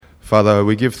Father,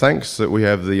 we give thanks that we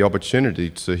have the opportunity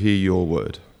to hear your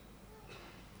word.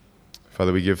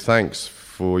 Father, we give thanks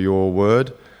for your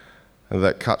word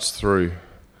that cuts through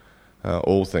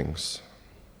all things.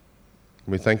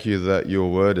 We thank you that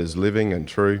your word is living and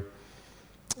true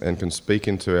and can speak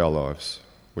into our lives.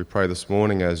 We pray this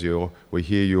morning as we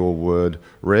hear your word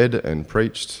read and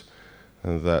preached,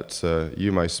 that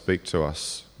you may speak to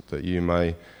us, that you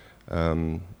may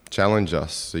challenge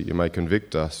us, that you may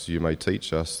convict us, you may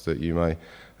teach us, that you may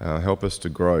help us to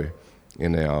grow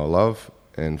in our love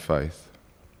and faith.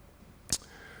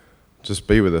 Just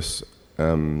be with us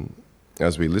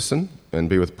as we listen, and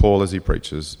be with Paul as he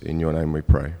preaches. In your name we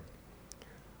pray.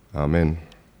 Amen.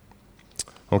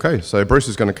 Okay, so Bruce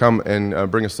is going to come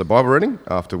and bring us the Bible reading,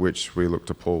 after which we look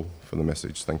to Paul for the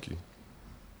message. Thank you.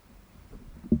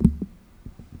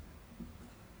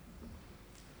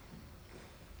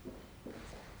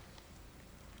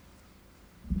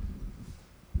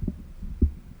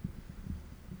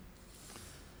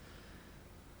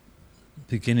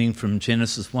 Beginning from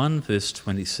Genesis 1, verse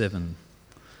 27.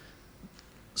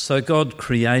 So God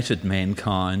created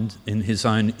mankind in his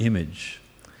own image.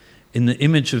 In the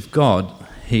image of God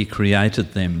he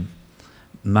created them.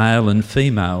 Male and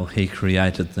female he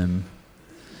created them.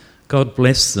 God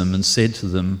blessed them and said to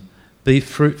them, "Be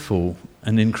fruitful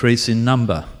and increase in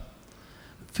number.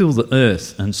 Fill the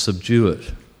earth and subdue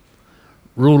it.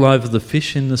 Rule over the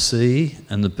fish in the sea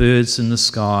and the birds in the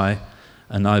sky,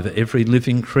 and over every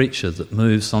living creature that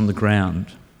moves on the ground."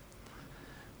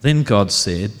 Then God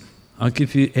said, "I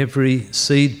give you every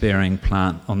seed-bearing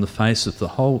plant on the face of the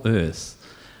whole earth,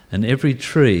 and every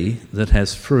tree that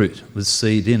has fruit with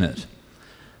seed in it.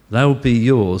 They will be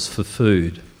yours for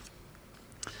food.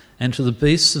 And to the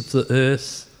beasts of the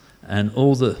earth, and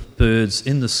all the birds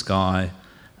in the sky,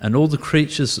 and all the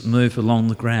creatures that move along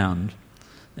the ground,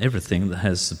 everything that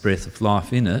has the breath of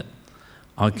life in it,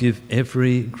 I give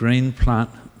every green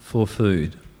plant for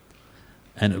food."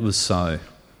 And it was so.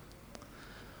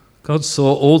 God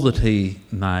saw all that he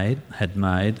had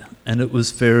made, and it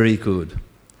was very good.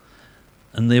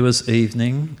 And there was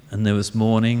evening, and there was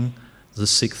morning, the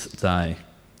sixth day.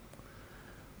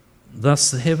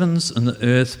 Thus the heavens and the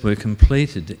earth were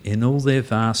completed in all their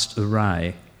vast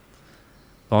array.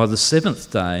 By the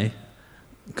seventh day,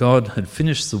 God had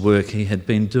finished the work he had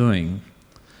been doing.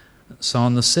 So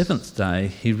on the seventh day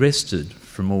he rested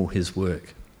from all his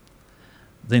work.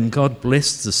 Then God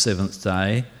blessed the seventh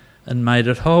day and made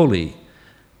it holy,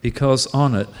 because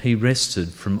on it he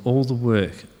rested from all the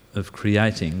work of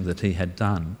creating that he had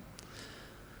done.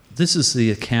 This is the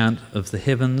account of the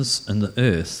heavens and the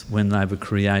earth when they were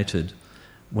created,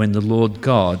 when the Lord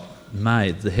God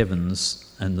made the heavens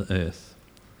and the earth.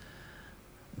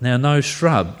 Now no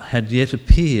shrub had yet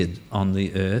appeared on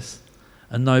the earth,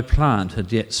 and no plant had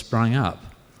yet sprung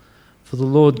up, for the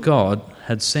Lord God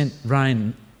had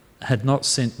not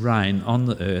sent rain on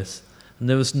the earth, and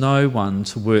there was no one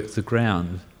to work the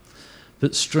ground.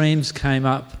 But streams came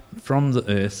up from the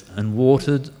earth and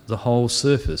watered the whole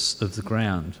surface of the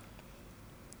ground.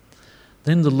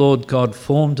 Then the Lord God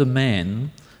formed a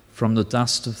man from the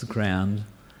dust of the ground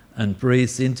and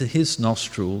breathed into his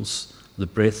nostrils the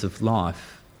breath of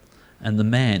life, and the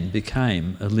man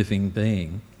became a living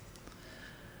being.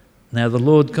 Now the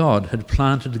Lord God had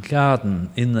planted a garden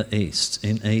in the east,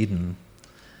 in Eden,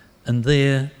 and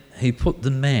there he put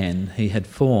the man he had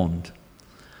formed.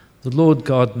 The Lord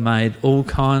God made all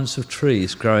kinds of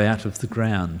trees grow out of the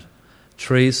ground,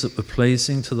 trees that were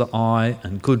pleasing to the eye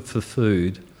and good for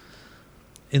food.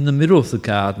 In the middle of the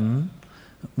garden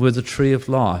were the tree of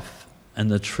life and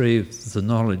the tree of the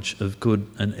knowledge of good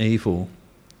and evil.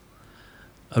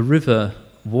 A river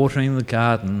watering the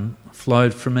garden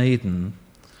flowed from Eden.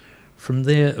 From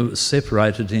there it was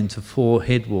separated into 4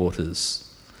 headwaters.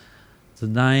 The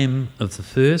name of the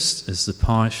first is the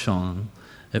Pishon.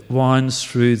 It winds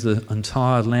through the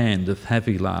entire land of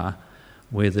Havilah,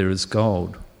 where there is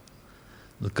gold.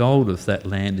 The gold of that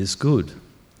land is good.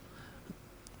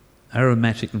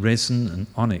 Aromatic resin and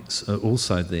onyx are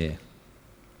also there.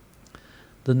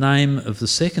 The name of the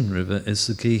second river is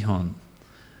the Gihon.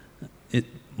 It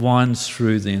winds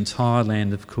through the entire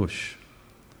land of Cush.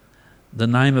 The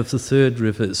name of the third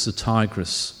river is the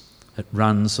Tigris. It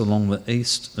runs along the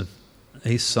east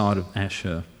side of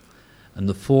Ashur. And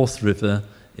the fourth river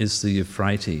is the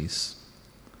Euphrates.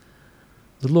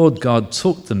 The Lord God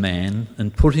took the man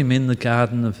and put him in the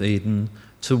Garden of Eden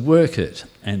to work it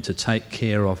and to take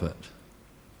care of it.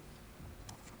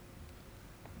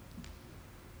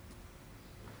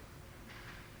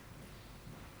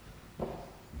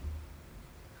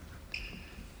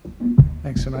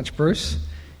 Thanks so much, Bruce.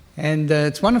 And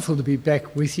it's wonderful to be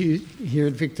back with you here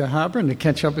at Victor Harbour and to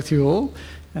catch up with you all.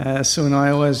 Sue and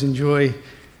I always enjoy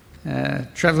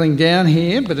travelling down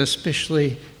here, but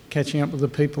especially catching up with the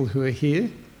people who are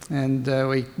here. And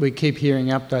we keep hearing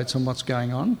updates on what's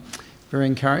going on. Very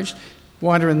encouraged.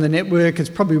 Wider in the network, it's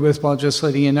probably worthwhile just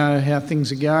letting you know how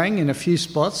things are going in a few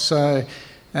spots. So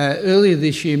earlier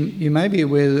this year, you may be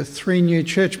aware that 3 new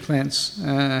church plants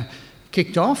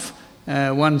kicked off.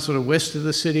 One sort of west of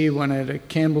the city, one at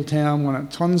Campbelltown, one at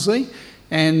Tonsley.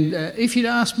 And if you'd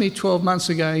asked me 12 months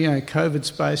ago, COVID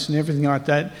space and everything like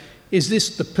that, is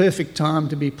this the perfect time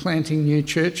to be planting new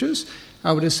churches?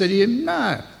 I would have said to you,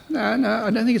 no,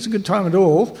 I don't think it's a good time at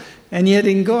all. And yet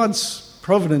in God's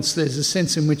providence, there's a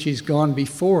sense in which he's gone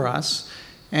before us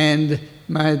and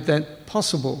made that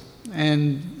possible.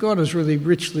 And God has really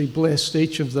richly blessed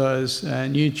each of those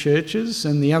new churches,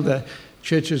 and the other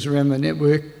churches around the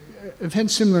network have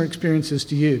had similar experiences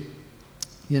to you.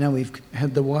 We've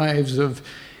had the waves of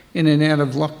in and out of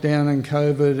lockdown and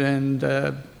COVID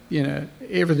and,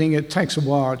 everything. It takes a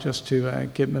while just to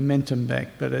get momentum back,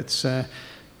 but it's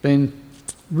been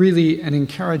really an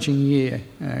encouraging year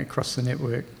across the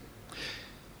network.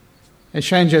 As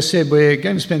Shane just said, we're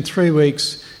going to spend 3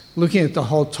 weeks looking at the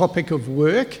whole topic of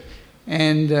work.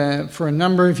 And for a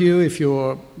number of you, if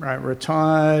you're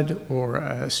retired or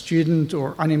a student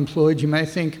or unemployed, you may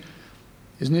think,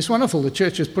 isn't this wonderful? The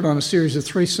church has put on a series of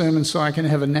 3 sermons so I can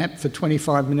have a nap for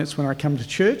 25 minutes when I come to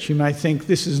church. You may think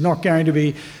this is not going to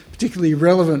be particularly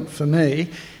relevant for me.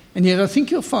 And yet I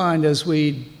think you'll find as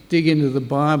we dig into the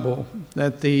Bible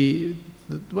that the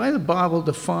way the Bible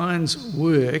defines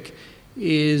work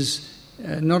is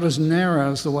not as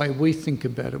narrow as the way we think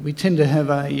about it. We tend to have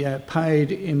a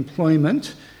paid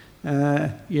employment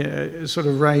sort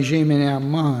of regime in our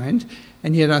mind,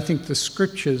 and yet I think the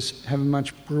scriptures have a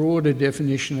much broader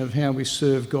definition of how we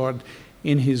serve God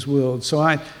in his world. So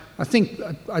I think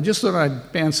I just thought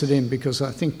I'd bounce it in because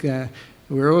I think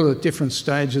we're all at different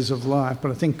stages of life,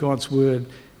 but I think God's word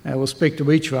will speak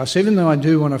to each of us, even though I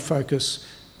do want to focus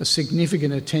a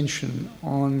significant attention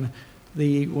on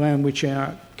the way in which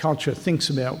our culture thinks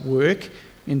about work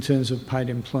in terms of paid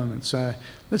employment. So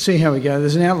let's see how we go.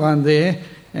 There's an outline there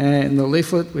in the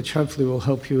leaflet, which hopefully will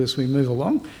help you as we move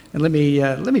along. And let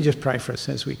me just pray for us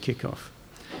as we kick off.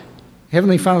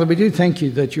 Heavenly Father, we do thank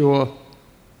you that you're,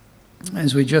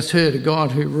 as we just heard, a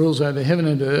God who rules over heaven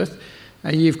and earth.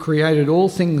 You've created all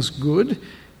things good.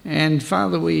 And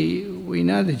Father, we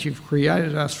know that you've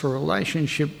created us for a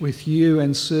relationship with you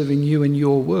and serving you in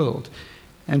your world.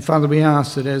 And Father, we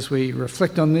ask that as we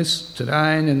reflect on this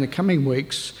today and in the coming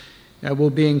weeks, we'll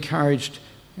be encouraged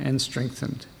and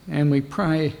strengthened. And we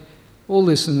pray all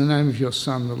this in the name of your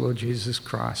Son, the Lord Jesus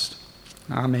Christ.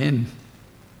 Amen.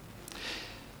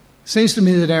 Seems to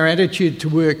me that our attitude to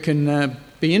work can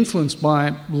be influenced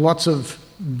by lots of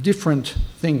different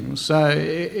things. So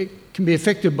it can be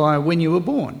affected by when you were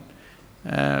born.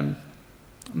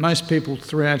 Most people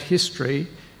throughout history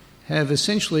have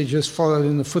essentially just followed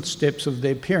in the footsteps of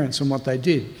their parents and what they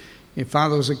did. Your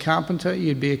father was a carpenter,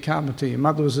 you'd be a carpenter. Your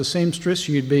mother was a seamstress,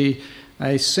 you'd be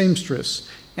a seamstress.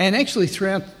 And actually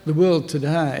throughout the world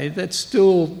today, that's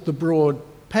still the broad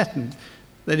pattern.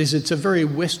 That is, it's a very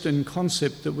Western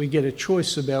concept that we get a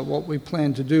choice about what we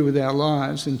plan to do with our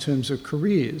lives in terms of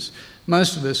careers.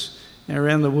 Most of us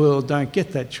around the world don't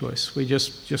get that choice. We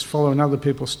just follow in other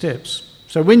people's steps.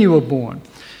 So when you were born,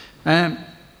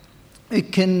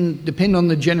 it can depend on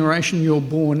the generation you're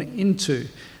born into.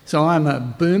 So I'm a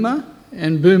boomer,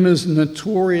 and boomers are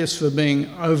notorious for being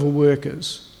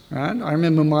overworkers. Right? I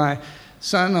remember my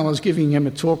son, I was giving him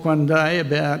a talk one day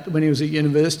about, when he was at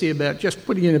university, about just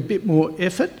putting in a bit more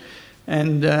effort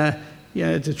and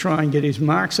to try and get his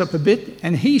marks up a bit.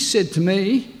 And he said to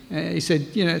me, he said,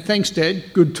 thanks,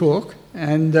 Dad, good talk.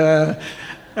 And then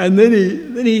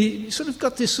he sort of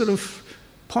got this sort of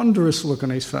ponderous look on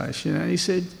his face. He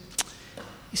said,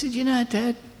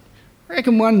 Dad, I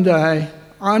reckon one day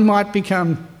I might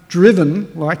become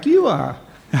driven like you are.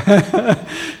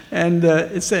 And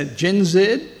it's that Gen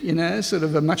Z, sort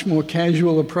of a much more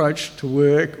casual approach to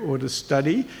work or to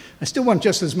study. I still want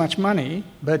just as much money,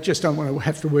 but just don't want to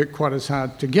have to work quite as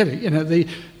hard to get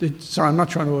it. Sorry, I'm not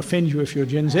trying to offend you if you're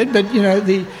Gen Z, but,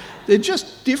 they're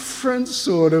just different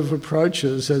sort of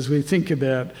approaches as we think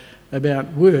about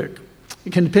work.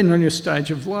 It can depend on your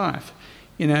stage of life.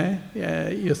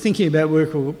 Your thinking about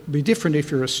work will be different if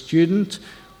you're a student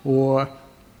or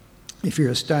if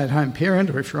you're a stay-at-home parent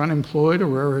or if you're unemployed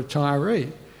or a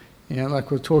retiree,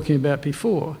 like we were talking about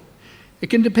before.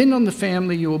 It can depend on the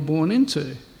family you were born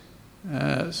into.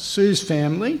 Sue's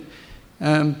family,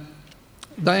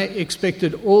 they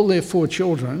expected all their 4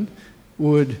 children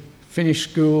would finish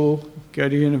school, go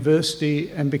to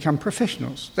university and become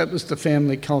professionals. That was the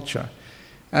family culture.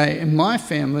 In my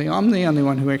family, I'm the only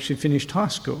one who actually finished high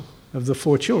school of the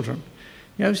 4 children.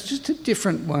 You know, it's just a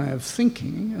different way of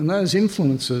thinking, and those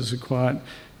influences are quite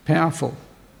powerful.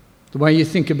 The way you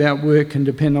think about work can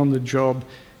depend on the job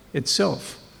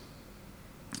itself.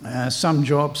 Some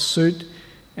jobs suit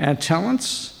our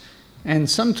talents, and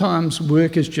sometimes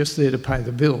work is just there to pay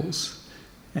the bills.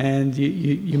 And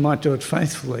you might do it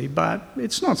faithfully, but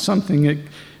it's not something that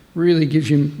really gives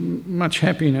you much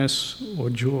happiness or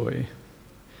joy.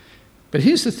 But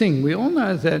here's the thing, we all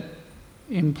know that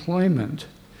employment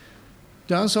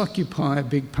does occupy a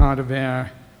big part of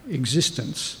our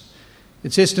existence.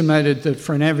 It's estimated that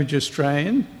for an average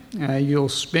Australian, you'll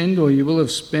spend or you will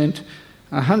have spent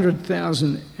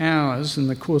 100,000 hours in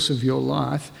the course of your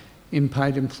life in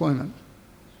paid employment.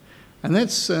 And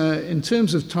that's, in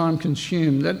terms of time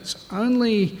consumed, that's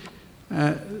only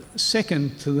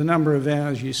second to the number of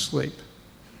hours you sleep.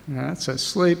 So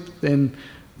sleep, then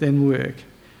work.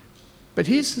 But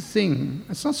here's the thing,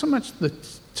 it's not so much the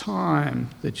time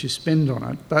that you spend on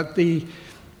it, but the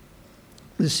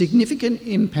significant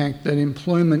impact that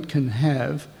employment can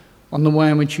have on the way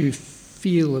in which you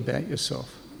feel about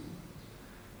yourself.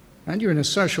 And you're in a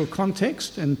social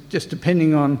context, and just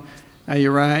depending on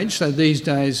your age, so these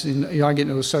days I get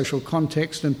into a social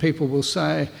context and people will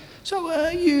say, so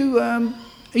are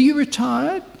you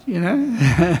retired? You know,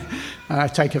 I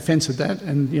take offence at that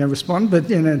and respond,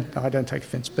 but I don't take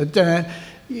offence. But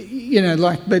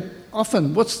but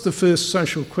often, what's the first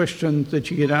social question that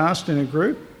you get asked in a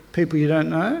group? People you don't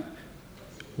know.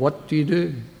 What do you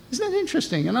do? Isn't that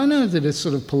interesting? And I know that it's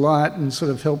sort of polite and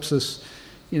sort of helps us,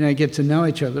 get to know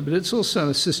each other. But it's also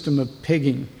a system of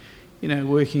pegging,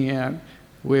 working out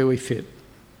where we fit.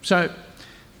 So,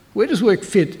 where does work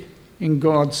fit in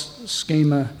God's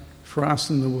schema for us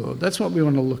in the world? That's what we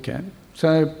want to look at.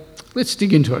 So let's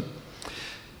dig into it.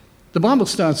 The Bible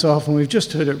starts off, and we've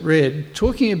just heard it read,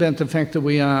 talking about the fact that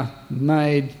we are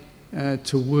made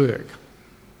to work.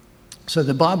 So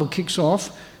the Bible kicks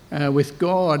off with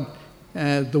God,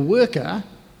 the worker,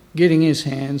 getting his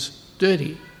hands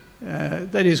dirty.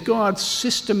 That is, God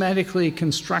systematically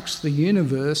constructs the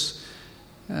universe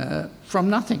from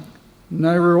nothing,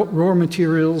 no raw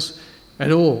materials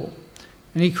at all.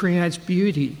 And he creates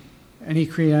beauty, and he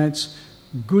creates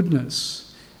goodness.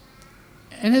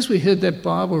 And as we heard that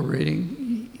Bible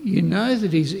reading, you know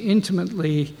that he's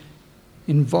intimately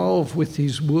involved with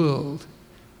his world.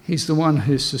 He's the one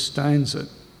who sustains it.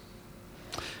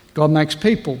 God makes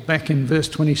people. Back in verse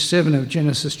 27 of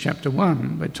Genesis chapter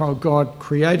 1, we're told God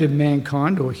created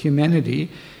mankind, or humanity,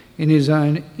 in his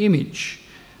own image.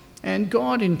 And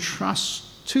God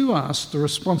entrusts to us the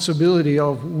responsibility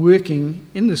of working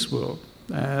in this world.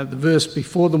 The verse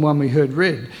before the one we heard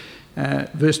read,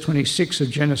 verse 26 of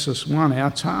Genesis 1,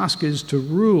 our task is to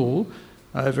rule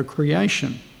over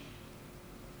creation.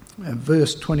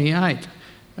 Verse 28,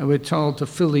 we're told to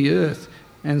fill the earth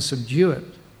and subdue it.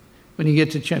 When you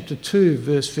get to chapter 2,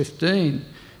 verse 15,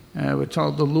 we're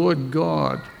told the Lord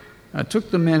God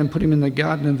took the man and put him in the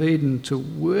Garden of Eden to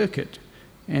work it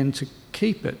and to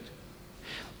keep it.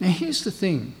 Now here's the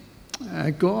thing.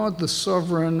 God, the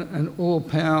sovereign and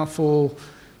all-powerful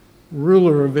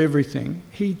ruler of everything,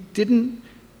 he didn't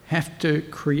have to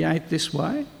create this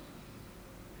way.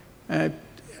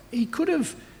 He could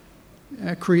have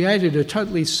created a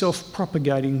totally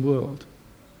self-propagating world.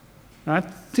 Right?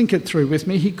 Think it through with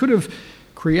me. He could have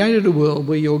created a world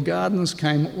where your gardens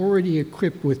came already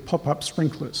equipped with pop-up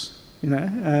sprinklers.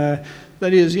 That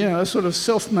is, a sort of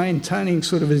self-maintaining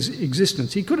sort of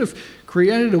existence. He could have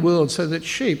created a world so that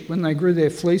sheep, when they grew their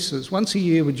fleeces, once a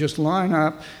year would just line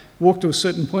up, walk to a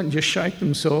certain point and just shake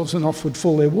themselves and off would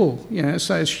fall their wool,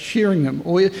 so it's shearing them.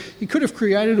 Or he could have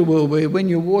created a world where when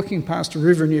you're walking past a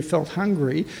river and you felt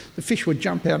hungry, the fish would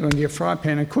jump out onto your fry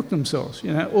pan and cook themselves,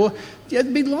 Or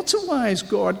there'd be lots of ways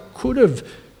God could have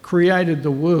created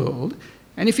the world,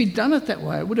 and if he'd done it that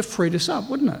way, it would have freed us up,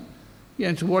 wouldn't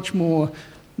it? To watch more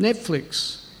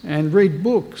Netflix and read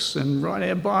books and ride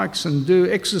our bikes and do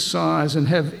exercise and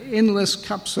have endless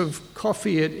cups of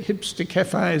coffee at hipster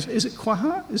cafes. Is it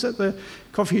Quaha? Is that the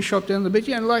coffee shop down the beach?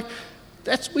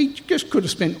 We just could have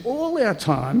spent all our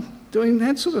time doing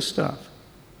that sort of stuff.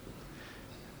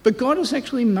 But God has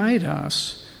actually made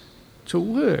us to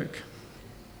work.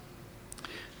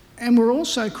 And we're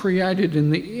also created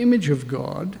in the image of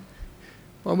God,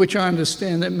 by which I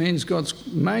understand that means God's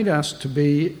made us to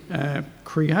be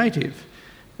creative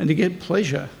and to get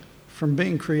pleasure from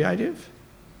being creative.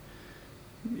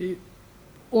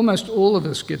 Almost all of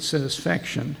us get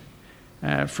satisfaction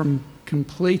from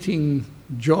completing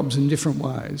jobs in different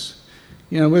ways.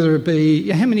 Whether it be,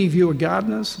 how many of you are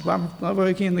gardeners, love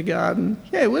working in the garden?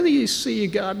 Yeah, whether you see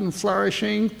your garden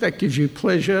flourishing, that gives you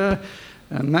pleasure.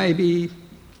 Maybe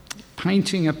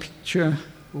painting a picture,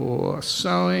 or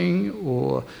sewing,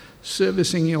 or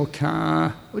servicing your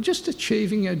car, or just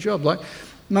achieving your job. Like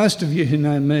most of you who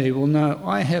know me will know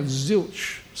I have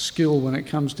zilch skill when it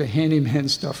comes to handyman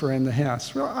stuff around the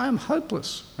house. Well, I am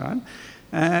hopeless, right?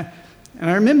 And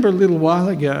I remember a little while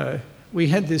ago, we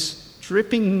had this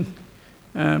dripping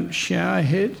shower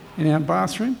head in our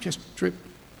bathroom, just drip,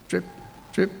 drip,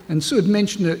 drip. And Sue had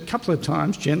mentioned it a couple of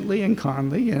times, gently and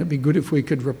kindly, it'd be good if we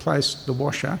could replace the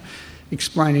washer,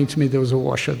 explaining to me there was a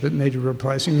washer that needed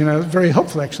replacing, very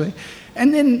helpful actually.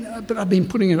 And then, but I've been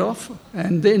putting it off.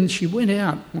 And then she went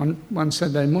out one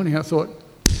Saturday morning. I thought,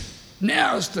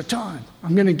 now's the time.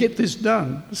 I'm going to get this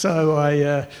done. So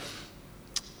I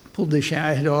pulled the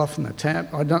shower head off and the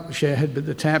tap. Not the shower head, but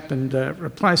the tap, and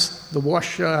replaced the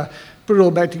washer, put it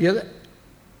all back together.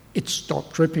 It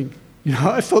stopped dripping.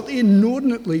 I felt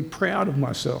inordinately proud of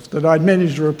myself that I'd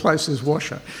managed to replace this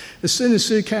washer. As soon as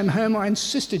Sue came home, I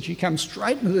insisted she come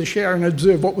straight into the shower and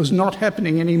observe what was not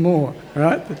happening anymore,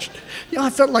 right? I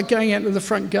felt like going out to the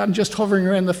front garden, just hovering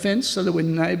around the fence so that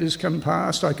when neighbours come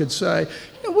past, I could say,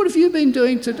 what have you been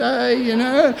doing today,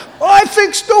 I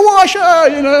fixed the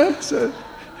washer, So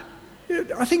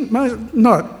I think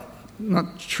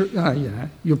not true,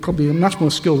 you're probably much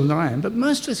more skilled than I am, but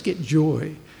most of us get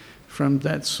joy from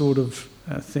that sort of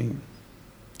thing.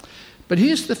 But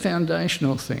here's the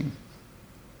foundational thing.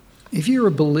 If you're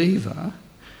a believer,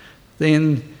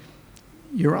 then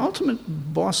your ultimate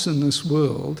boss in this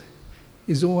world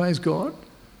is always God,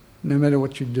 no matter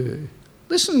what you do.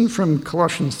 Listen from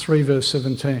Colossians 3 verse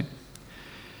 17. It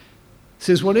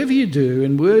says, whatever you do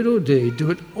in word or deed,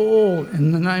 do it all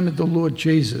in the name of the Lord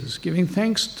Jesus, giving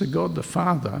thanks to God the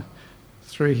Father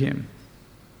through him.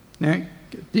 Now,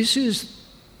 this is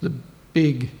the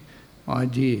big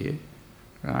idea,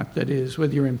 right? That is,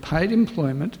 whether you're in paid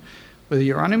employment, whether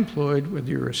you're unemployed, whether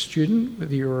you're a student,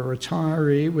 whether you're a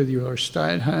retiree, whether you're a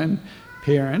stay-at-home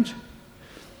parent,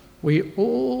 we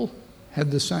all have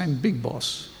the same big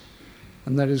boss,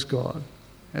 and that is God,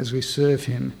 as we serve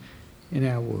him in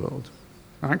our world,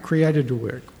 right? Created to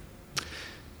work.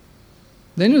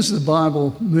 Then as the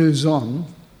Bible moves on,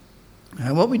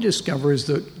 what we discover is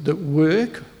that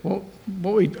work, what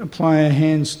we apply our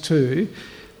hands to,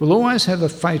 will always have a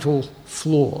fatal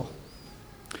flaw.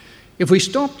 If we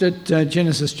stopped at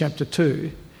Genesis chapter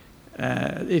 2,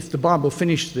 if the Bible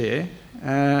finished there,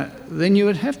 then you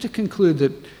would have to conclude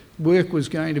that work was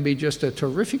going to be just a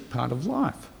terrific part of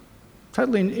life.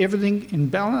 Totally everything in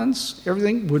balance,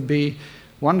 everything would be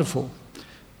wonderful.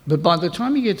 But by the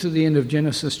time you get to the end of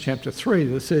Genesis chapter 3,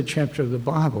 the third chapter of the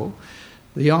Bible,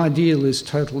 the ideal is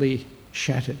totally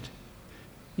shattered.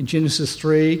 In Genesis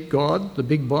 3, God, the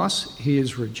big boss, he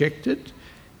is rejected,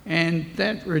 and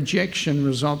that rejection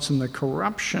results in the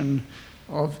corruption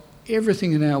of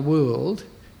everything in our world,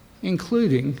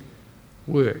 including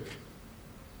work.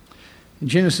 In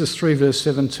Genesis 3 verse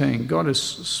 17, God is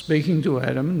speaking to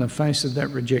Adam in the face of that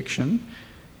rejection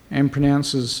and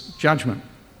pronounces judgment.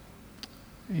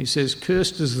 He says,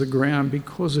 cursed is the ground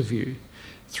because of you.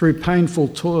 Through painful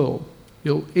toil,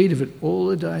 you'll eat of it all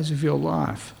the days of your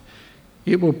life.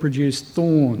 It will produce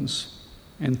thorns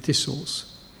and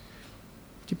thistles.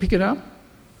 Do you pick it up?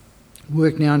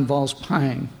 Work now involves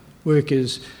pain. Work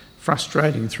is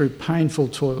frustrating. Through painful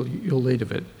toil, you'll eat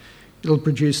of it. It'll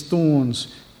produce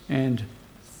thorns and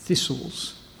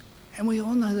thistles. And we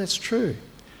all know that's true.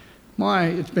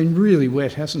 It's been really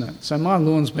wet, hasn't it? So my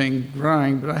lawn's been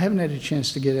growing, but I haven't had a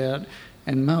chance to get out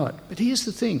and mow it. But here's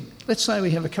the thing. Let's say we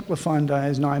have a couple of fine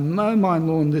days and I mow my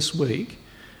lawn this week,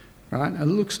 right? It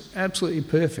looks absolutely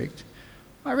perfect.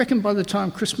 I reckon by the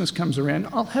time Christmas comes around,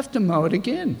 I'll have to mow it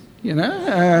again,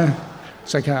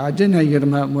 It's okay, I do know you've got to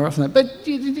mow it more often, but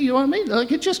you know what I mean?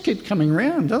 Like, it just keeps coming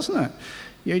around, doesn't it?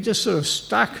 You're just sort of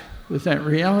stuck with that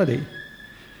reality.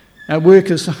 Our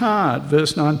work is hard,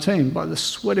 verse 19, by the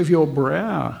sweat of your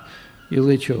brow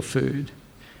you'll eat your food.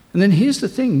 And then here's the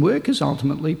thing, work is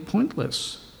ultimately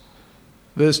pointless.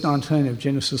 Verse 19 of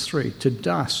Genesis 3, to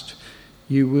dust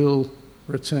you will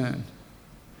return.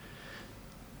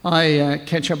 I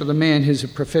catch up with a man who's a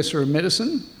professor of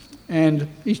medicine, and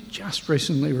he's just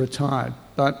recently retired,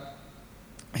 but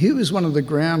he was one of the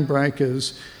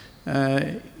groundbreakers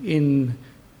in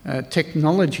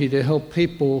technology to help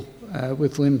people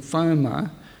with lymphoma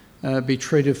be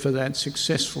treated for that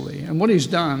successfully. And what he's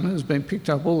done has been picked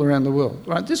up all around the world,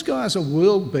 right? This guy is a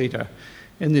world beater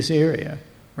in this area,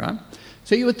 right?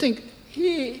 So you would think,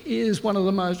 here is one of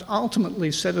the most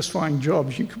ultimately satisfying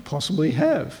jobs you could possibly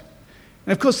have.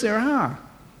 And of course there are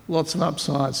lots of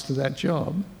upsides to that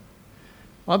job.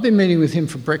 I've been meeting with him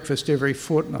for breakfast every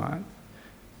fortnight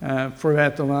for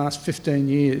about the last 15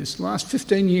 years.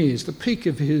 The peak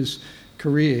of his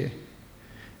career.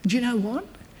 And you know what?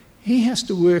 He has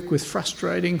to work with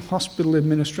frustrating hospital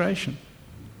administration.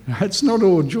 It's not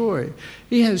all joy.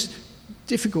 He has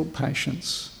difficult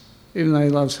patients, even though he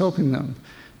loves helping them.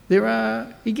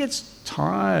 He gets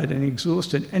tired and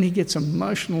exhausted, and he gets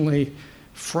emotionally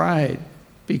frayed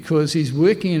because he's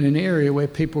working in an area where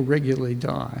people regularly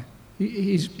die.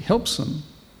 He helps them,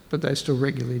 but they still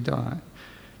regularly die. Do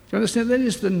you understand? That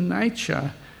is the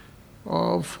nature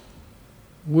of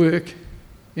work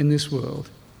in this world.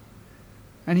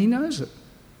 And he knows it.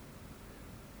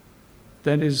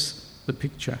 That is the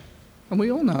picture. And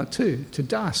we all know it too. To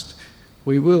dust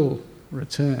we will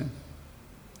return.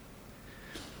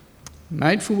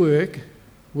 Made for work,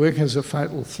 work has a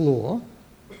fatal flaw.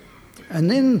 And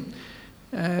then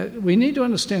we need to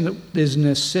understand that there's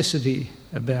necessity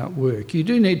about work. You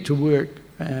do need to work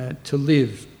to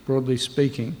live, broadly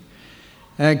speaking.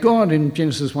 God in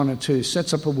Genesis 1 and 2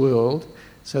 sets up a world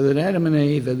so that Adam and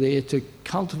Eve are there to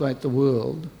cultivate the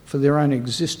world for their own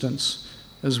existence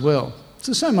as well. It's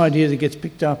the same idea that gets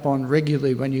picked up on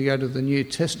regularly when you go to the New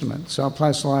Testament. So a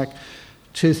place like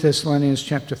 2 Thessalonians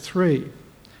chapter 3,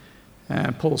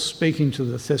 Paul's speaking to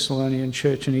the Thessalonian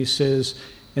church and he says,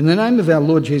 "In the name of our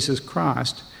Lord Jesus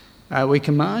Christ, we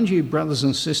command you, brothers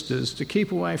and sisters, to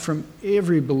keep away from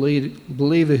every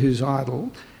believer who's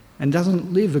idle and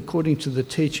doesn't live according to the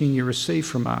teaching you receive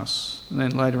from us." And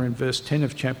then later in verse 10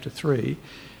 of chapter 3,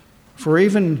 "For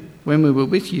even when we were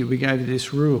with you, we gave you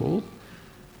this rule: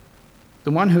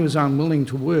 the one who is unwilling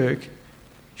to work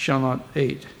shall not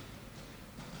eat."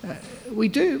 We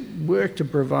do work to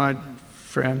provide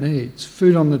for our needs,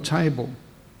 food on the table,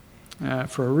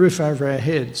 for a roof over our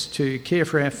heads, to care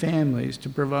for our families, to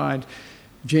provide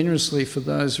generously for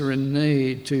those who are in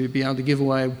need, to be able to give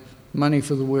away money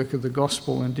for the work of the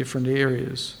gospel in different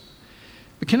areas.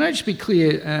 But can I just be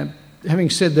clear, having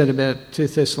said that about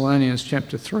 2 Thessalonians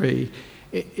chapter 3,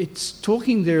 it's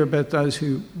talking there about those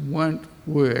who won't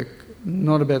work,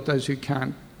 not about those who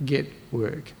can't get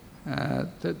work.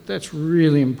 That's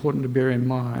really important to bear in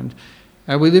mind.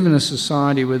 We live in a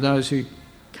society where those who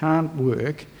can't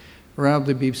work are able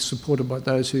to be supported by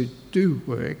those who do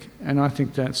work, and I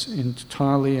think that's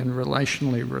entirely and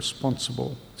relationally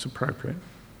responsible. It's appropriate.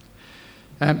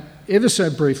 Ever so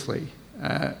briefly,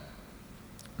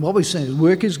 what we've said is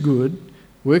work is good,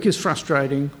 work is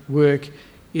frustrating, work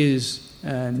is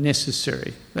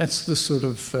necessary. That's the sort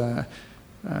of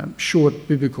short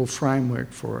biblical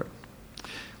framework for it.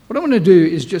 What I want to do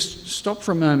is just stop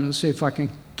for a moment and see if I can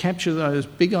capture those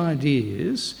big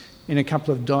ideas in a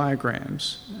couple of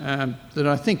diagrams that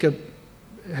I think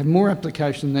have more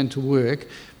application than to work,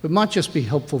 but might just be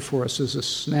helpful for us as a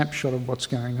snapshot of what's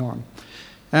going on.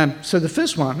 So the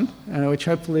first one, which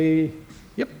hopefully,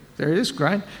 yep, there it is,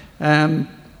 great. I'm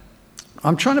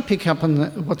trying to pick up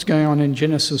on what's going on in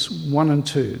Genesis 1 and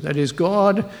 2. That is,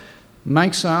 God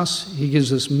makes us, he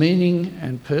gives us meaning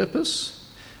and purpose.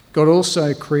 God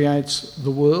also creates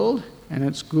the world, and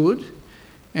it's good,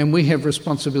 and we have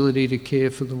responsibility to care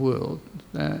for the world.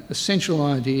 Essential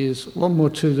ideas, a lot more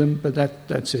to them, but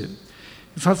that's it.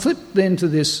 If I flip then to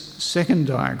this second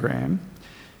diagram,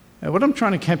 what I'm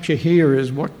trying to capture here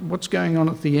is what's going on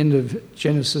at the end of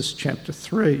Genesis chapter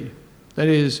 3. That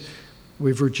is,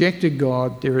 we've rejected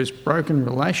God, there is broken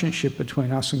relationship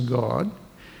between us and God,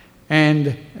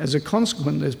 and as a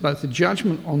consequence, there's both a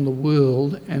judgment on the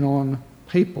world and on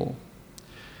people.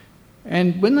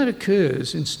 And when that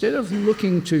occurs, instead of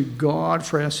looking to God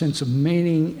for our sense of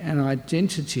meaning and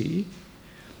identity,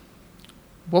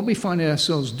 what we find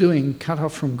ourselves doing, cut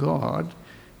off from God,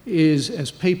 is as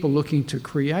people looking to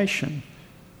creation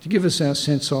to give us our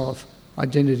sense of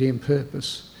identity and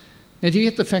purpose. Now, do you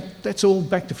get the fact that's all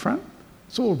back to front?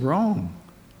 It's all wrong.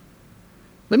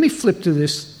 Let me flip to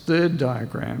this third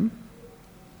diagram,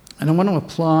 and I want to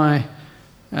apply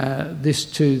this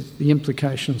to the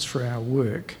implications for our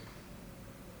work.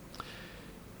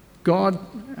 God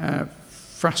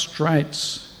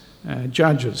frustrates,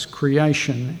 judges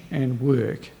creation and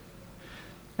work.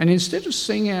 And instead of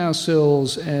seeing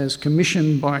ourselves as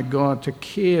commissioned by God to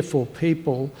care for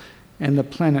people and the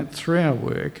planet through our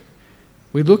work,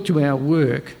 we look to our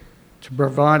work to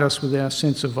provide us with our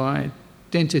sense of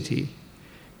identity.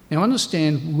 Now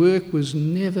understand, work was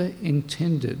never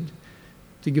intended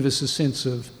to give us a sense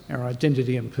of our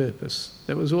identity and purpose.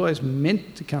 That was always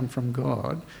meant to come from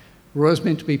God. We're always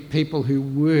meant to be people who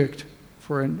worked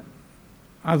for an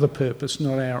other purpose,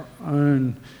 not our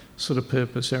own sort of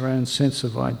purpose, our own sense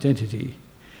of identity.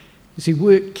 You see,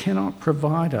 work cannot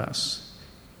provide us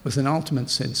with an ultimate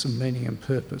sense of meaning and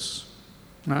purpose.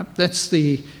 Right? That's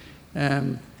the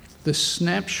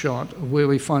snapshot of where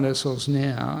we find ourselves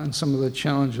now and some of the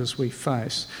challenges we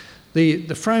face.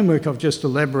 The framework I've just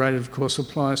elaborated, of course,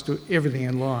 applies to everything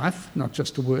in life, not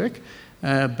just to work,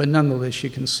 but nonetheless you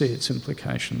can see its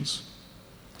implications.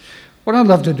 What I'd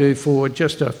love to do for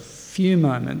just a few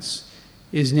moments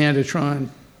is now to try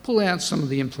and pull out some of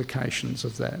the implications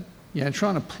of that. Try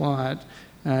and apply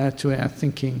it to our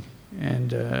thinking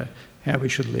and how we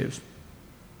should live.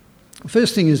 The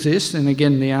first thing is this, and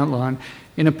again the outline,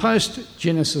 in a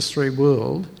post-Genesis 3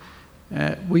 world,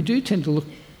 we do tend to look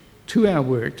to our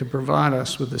work to provide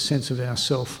us with a sense of our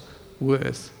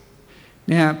self-worth.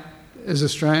 Now, as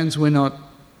Australians,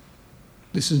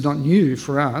 this is not new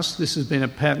for us. This has been a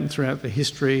pattern throughout the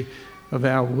history of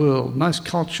our world. Most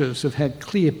cultures have had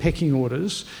clear pecking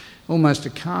orders, almost a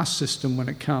caste system when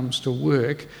it comes to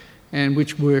work and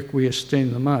which work we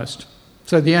esteem the most.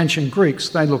 So the ancient Greeks,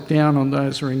 they looked down on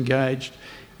those who are engaged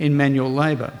in manual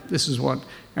labour. This is what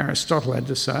Aristotle had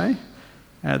to say.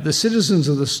 The citizens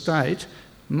of the state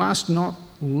must not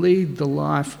lead the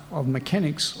life of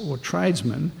mechanics or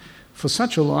tradesmen, for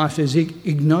such a life is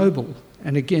ignoble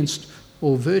and against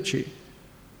all virtue.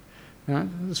 Right?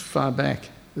 As far back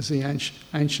as the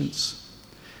ancients.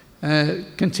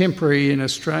 Contemporary in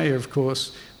Australia, of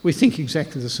course, we think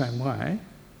exactly the same way.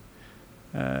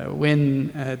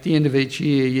 When at the end of each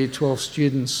year, Year 12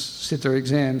 students sit their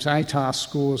exams, ATAR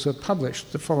scores are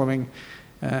published the following,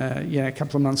 a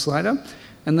couple of months later,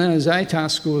 and those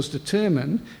ATAR scores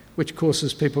determine which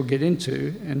courses people get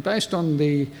into, and based on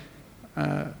the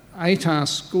ATAR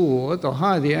score, the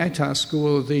higher the ATAR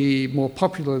score, the more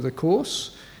popular the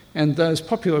course, and those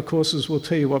popular courses will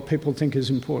tell you what people think is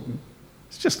important.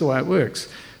 It's just the way it works.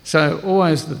 So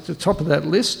always at the top of that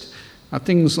list are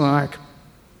things like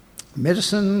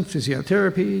medicine,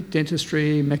 physiotherapy,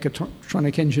 dentistry,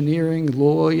 mechatronic engineering,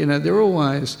 law, they're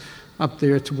always up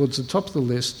there towards the top of the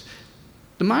list.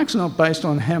 The marks are not based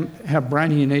on how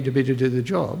brainy you need to be to do the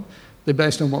job. They're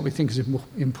based on what we think is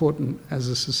important as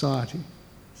a society.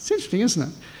 It's interesting, isn't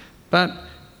it? But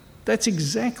that's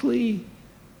exactly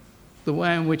the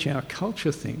way in which our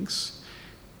culture thinks,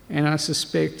 and I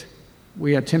suspect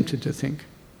we are tempted to think.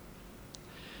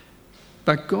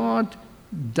 But God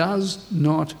does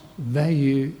not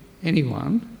value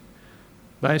anyone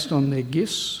based on their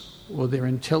gifts or their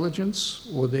intelligence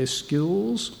or their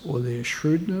skills or their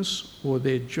shrewdness or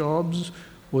their jobs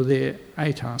or their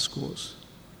ATAR scores.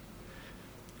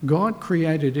 God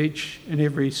created each and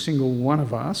every single one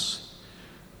of us,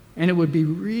 and it would be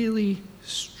really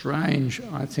strange,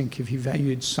 I think, if he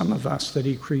valued some of us that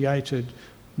he created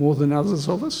more than others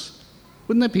of us.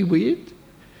 Wouldn't that be weird?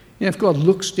 If God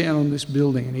looks down on this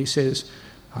building and he says,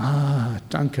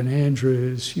 Duncan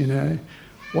Andrews,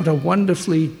 what a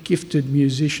wonderfully gifted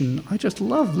musician. I just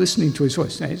love listening to his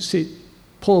voice. Now, see,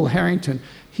 Paul Harrington,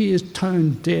 he is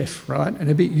tone deaf, right, and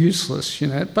a bit useless,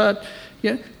 but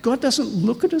God doesn't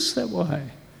look at us that way.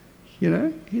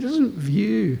 He doesn't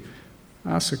view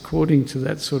us according to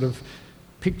that sort of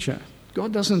picture.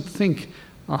 God doesn't think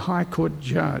a High Court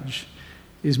judge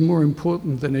is more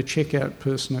important than a checkout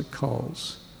person at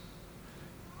Coles.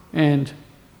 And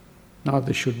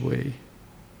neither should we.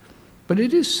 But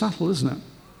it is subtle, isn't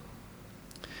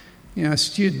it?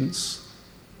 Students,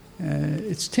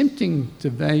 it's tempting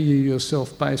to value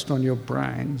yourself based on your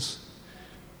brains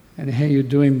and how you're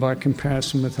doing by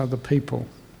comparison with other people.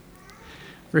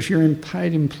 Or if you're in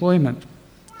paid employment,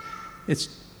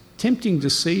 it's tempting to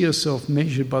see yourself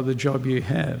measured by the job you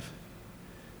have.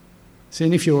 See,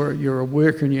 and if you're a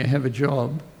worker and you have a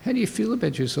job, how do you feel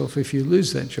about yourself if you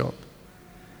lose that job?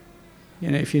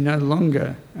 If you're no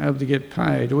longer able to get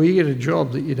paid, or you get a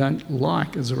job that you don't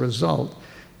like as a result,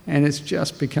 and it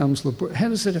just becomes laborious, how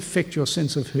does that affect your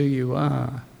sense of who you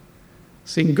are?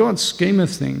 See, in God's scheme of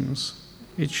things,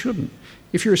 it shouldn't.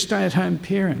 If you're a stay-at-home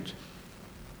parent,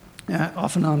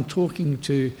 often I'm talking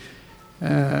to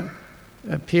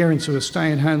parents who are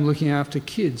staying at home looking after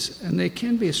kids, and there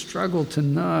can be a struggle to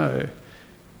know,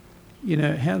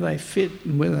 how they fit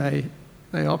and whether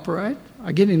they operate.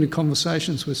 I get into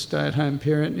conversations with stay-at-home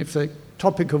parent, and if the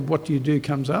topic of what do you do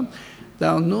comes up,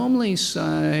 they'll normally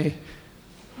say,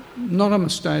 not I'm a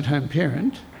stay-at-home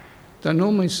parent, they'll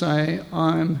normally say,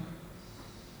 I'm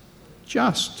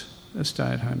just a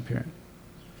stay-at-home parent.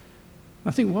 I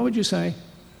think, why would you say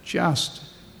just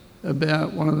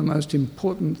about one of the most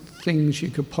important things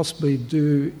you could possibly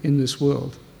do in this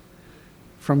world?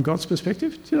 From God's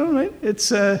perspective, do you know what I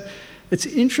mean? It's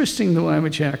interesting the way in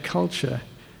which our culture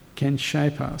can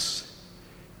shape us.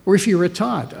 Or if you're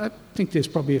retired, I think there's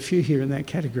probably a few here in that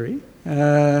category.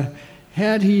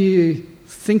 How do you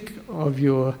think of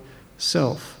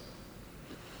yourself?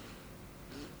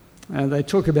 They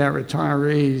talk about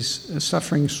retirees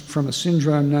suffering from a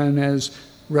syndrome known as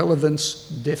relevance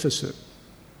deficit.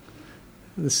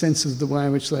 The sense of the way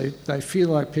in which they feel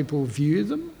like people view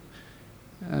them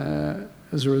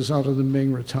as a result of them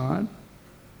being retired.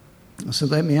 So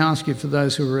let me ask you, for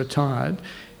those who are retired,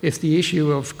 if the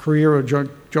issue of career or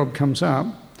job comes up,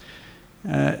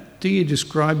 do you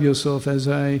describe yourself as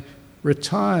a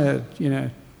retired,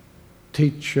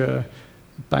 teacher,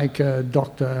 baker,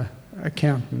 doctor,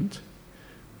 accountant,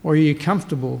 or are you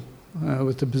comfortable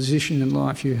with the position in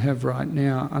life you have right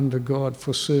now under God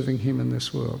for serving Him in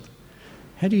this world?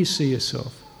 How do you see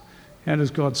yourself? How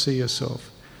does God see yourself?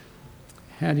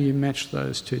 How do you match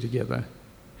those two together?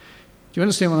 Do you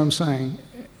understand what I'm saying?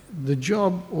 The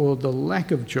job or the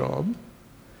lack of job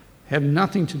have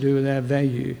nothing to do with our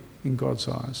value in God's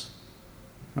eyes.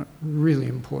 Really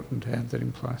important to have that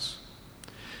in place.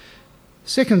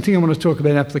 Second thing I want to talk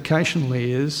about applicationally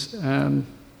is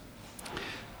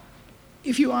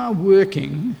if you are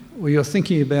working or you're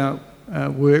thinking about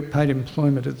work, paid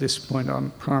employment at this point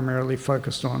I'm primarily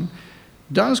focused on,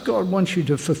 does God want you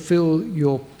to fulfil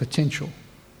your potential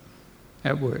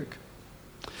at work?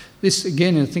 This,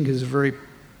 again, I think is a very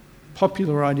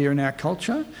popular idea in our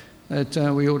culture, that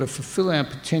we ought to fulfil our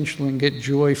potential and get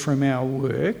joy from our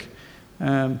work,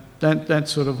 that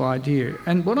sort of idea.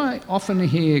 And what I often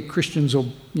hear Christians or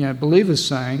believers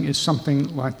saying is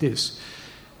something like this.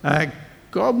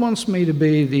 God wants me to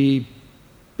be the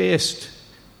best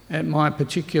at my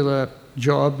particular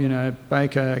job,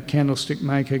 baker, candlestick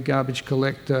maker, garbage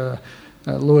collector,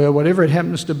 lawyer, whatever it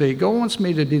happens to be. God wants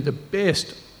me to be the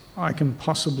best I can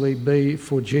possibly be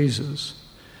for Jesus.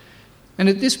 And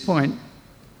at this point,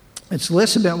 it's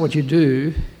less about what you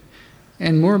do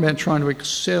and more about trying to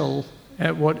excel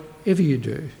at whatever you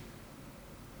do.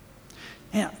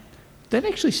 Now, that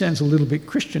actually sounds a little bit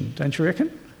Christian, don't you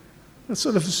reckon? It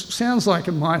sort of sounds like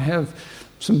it might have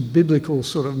some biblical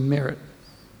sort of merit,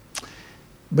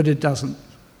 but it doesn't.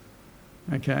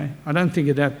 Okay? I don't think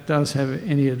it does have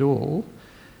any at all.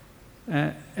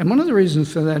 And one of the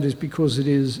reasons for that is because it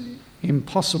is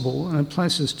impossible and it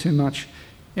places too much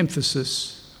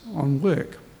emphasis on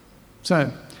work.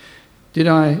 So, did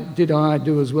I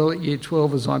do as well at Year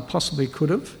 12 as I possibly could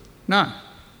have? No,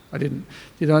 I didn't.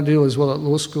 Did I do as well at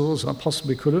law school as I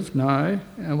possibly could have? No.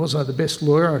 Was I the best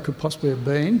lawyer I could possibly have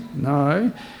been?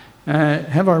 No.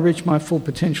 Have I reached my full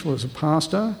potential as a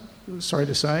pastor? Sorry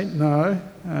to say, no.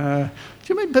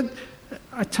 Do you mean? But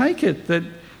I take it that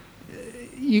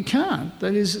you can't.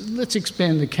 That is, let's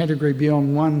expand the category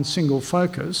beyond one single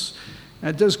focus.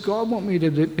 Does God want me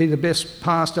to be the best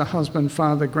pastor, husband,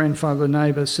 father, grandfather,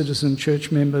 neighbour, citizen,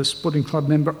 church member, sporting club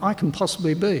member I can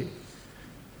possibly be?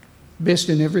 Best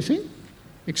in everything?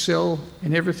 Excel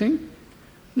in everything?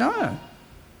 No.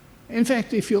 In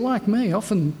fact, if you're like me,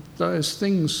 often those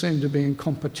things seem to be in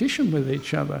competition with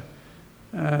each other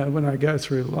when I go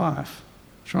through life,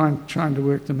 trying to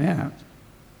work them out.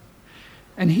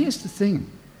 And here's the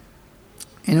thing.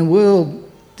 In a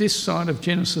world this side of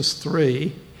Genesis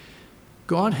 3,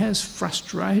 God has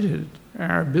frustrated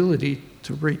our ability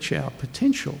to reach our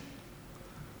potential.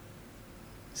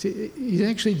 See, He's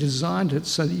actually designed it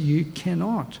so that you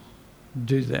cannot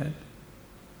do that.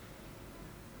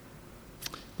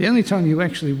 The only time you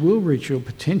actually will reach your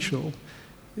potential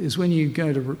is when you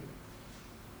go to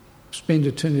spend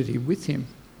eternity with Him.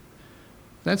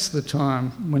 That's the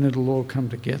time when it'll all come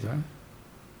together.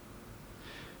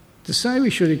 To say we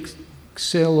should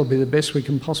excel or be the best we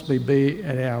can possibly be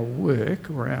at our work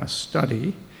or our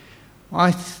study,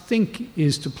 I think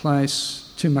is to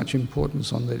place too much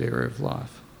importance on that area of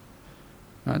life.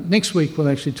 Next week we'll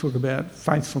actually talk about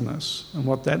faithfulness and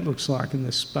what that looks like in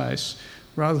this space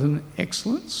rather than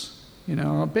excellence.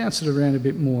 I'll bounce it around a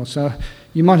bit more. So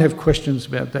you might have questions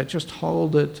about that. Just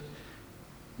hold it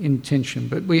in tension.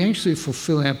 But we actually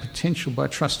fulfill our potential by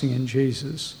trusting in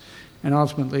Jesus and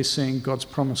ultimately seeing God's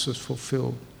promises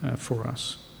fulfilled for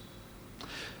us.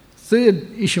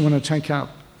 Third issue I want to take up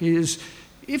is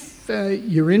if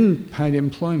you're in paid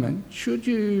employment, should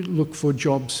you look for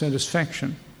job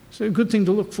satisfaction? Is it a good thing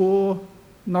to look for,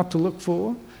 not to look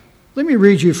for? Let me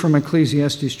read you from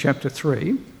Ecclesiastes chapter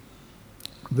 3,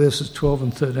 verses 12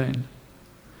 and 13.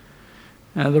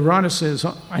 The writer says,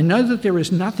 I know that there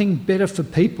is nothing better for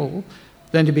people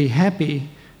than to be happy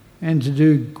and to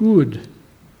do good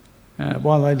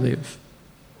while they live,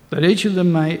 that each of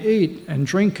them may eat and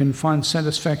drink and find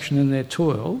satisfaction in their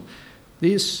toil.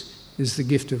 This is the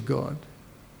gift of God.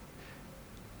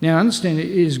 Now, understand it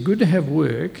is good to have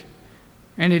work,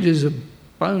 and it is a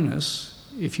bonus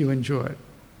if you enjoy it.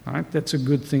 Right? That's a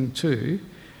good thing too.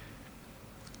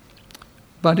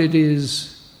 But it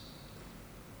is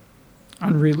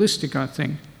unrealistic, I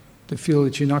think, to feel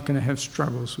that you're not going to have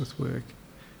struggles with work.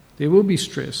 There will be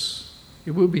stress.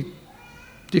 It will be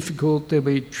difficult. There'll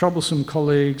be troublesome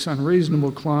colleagues,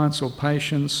 unreasonable clients or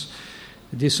patients,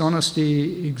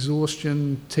 dishonesty,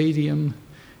 exhaustion, tedium,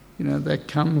 that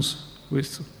comes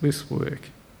with work.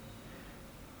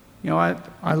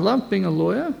 I love being a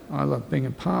lawyer. I love being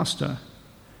a pastor.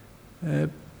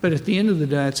 But at the end of the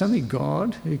day, it's only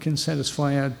God who can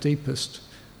satisfy our deepest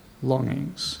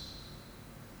longings.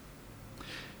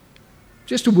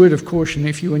 Just a word of caution,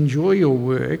 if you enjoy your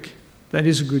work, that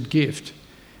is a good gift.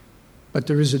 But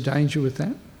there is a danger with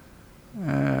that.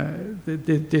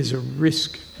 There's a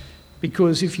risk.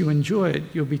 Because if you enjoy it,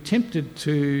 you'll be tempted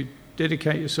to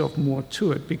dedicate yourself more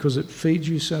to it because it feeds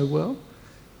you so well,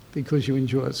 because you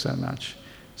enjoy it so much.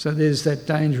 So there's that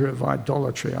danger of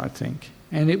idolatry, I think.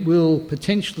 And it will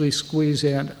potentially squeeze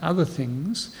out other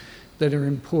things that are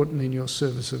important in your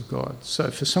service of God.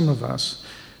 So for some of us,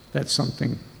 that's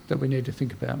something that we need to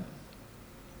think about.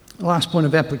 Last point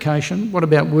of application, what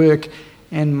about work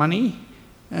and money?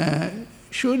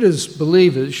 Should, as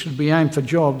believers, should we aim for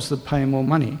jobs that pay more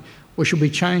money? Or should we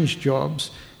change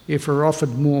jobs if we're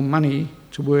offered more money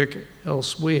to work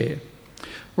elsewhere?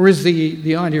 Or is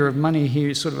the idea of money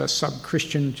here sort of a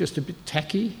sub-Christian, just a bit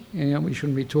tacky? We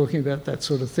shouldn't be talking about that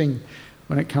sort of thing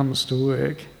when it comes to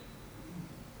work.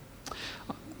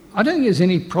 I don't think there's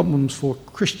any problems for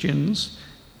Christians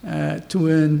to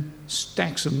earn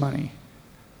stacks of money.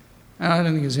 And I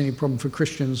don't think there's any problem for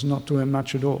Christians not to earn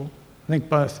much at all. I think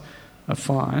both are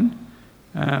fine.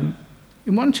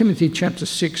 In 1 Timothy chapter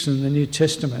 6 in the New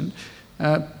Testament,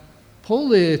 Paul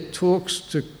there talks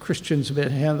to Christians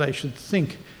about how they should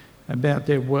think about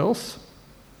their wealth.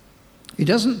 He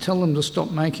doesn't tell them to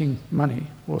stop making money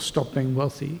or stop being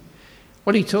wealthy.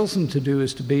 What he tells them to do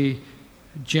is to be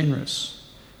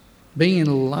generous. Being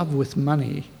in love with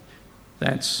money,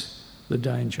 that's the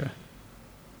danger.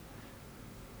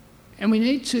 And we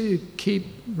need to keep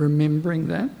remembering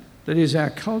that. That is our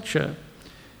culture.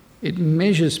 It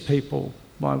measures people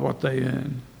by what they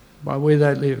earn, by where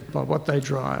they live, by what they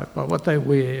drive, by what they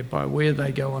wear, by where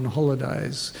they go on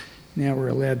holidays. Now we're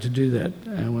allowed to do that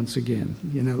once again.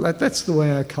 That's the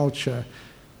way our culture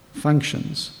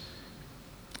functions.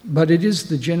 But it is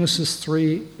the Genesis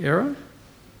 3 era.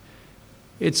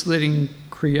 It's letting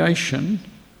creation,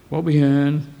 what we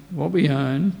earn, what we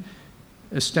own,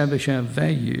 establish our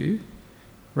value,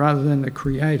 rather than the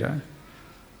Creator,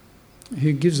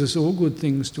 who gives us all good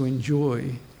things to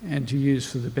enjoy and to use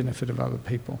for the benefit of other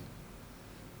people.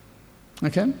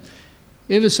 Okay?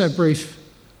 Ever so brief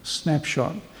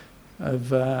snapshot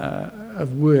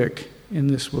of work in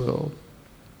this world.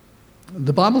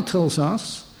 The Bible tells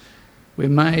us we're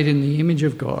made in the image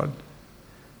of God,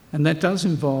 and that does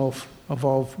involve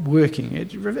working.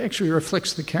 It actually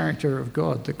reflects the character of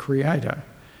God, the Creator.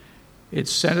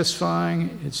 It's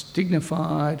satisfying, it's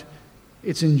dignified,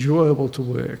 it's enjoyable to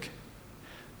work.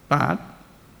 But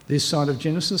this side of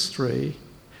Genesis 3,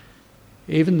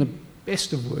 even the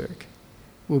best of work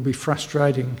will be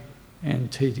frustrating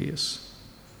and tedious.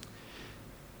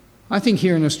 I think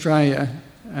here in Australia,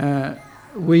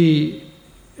 we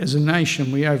as a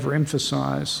nation, we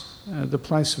overemphasise the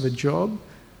place of a job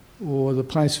or the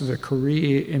place of a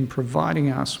career in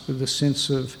providing us with a sense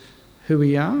of who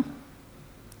we are.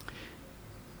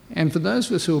 And for those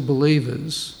of us who are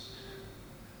believers,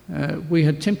 we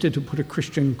are tempted to put a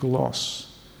Christian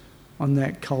gloss on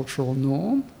that cultural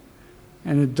norm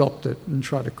and adopt it and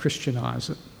try to Christianise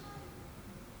it.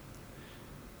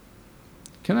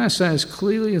 Can I say as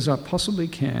clearly as I possibly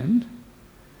can,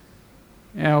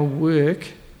 our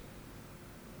work,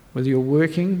 whether you're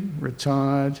working,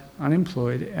 retired,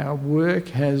 unemployed, our work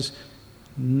has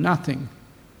nothing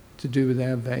to do with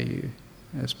our value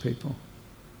as people.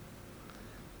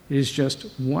 It is just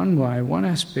one way, one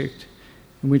aspect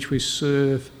in which we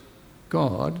serve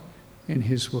God in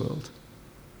His world.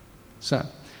 So,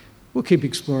 we'll keep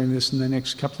exploring this in the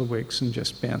next couple of weeks and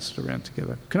just bounce it around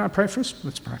together. Can I pray for us?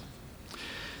 Let's pray.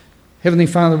 Heavenly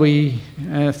Father, we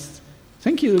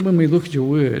thank you that when we look at your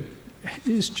word, it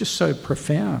is just so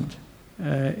profound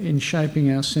in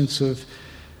shaping our sense of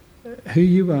who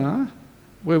you are,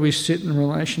 where we sit in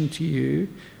relation to you,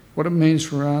 what it means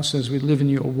for us as we live in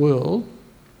your world.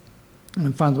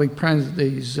 And Father, we pray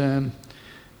that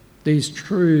these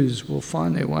truths will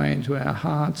find their way into our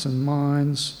hearts and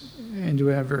minds,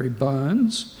 into our very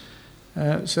bones,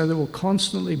 so that we'll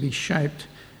constantly be shaped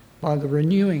by the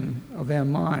renewing of our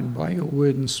mind, by your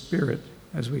word and spirit,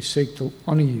 as we seek to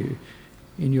honour you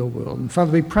in your world. And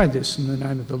Father, we pray this in the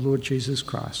name of the Lord Jesus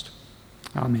Christ.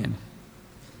 Amen.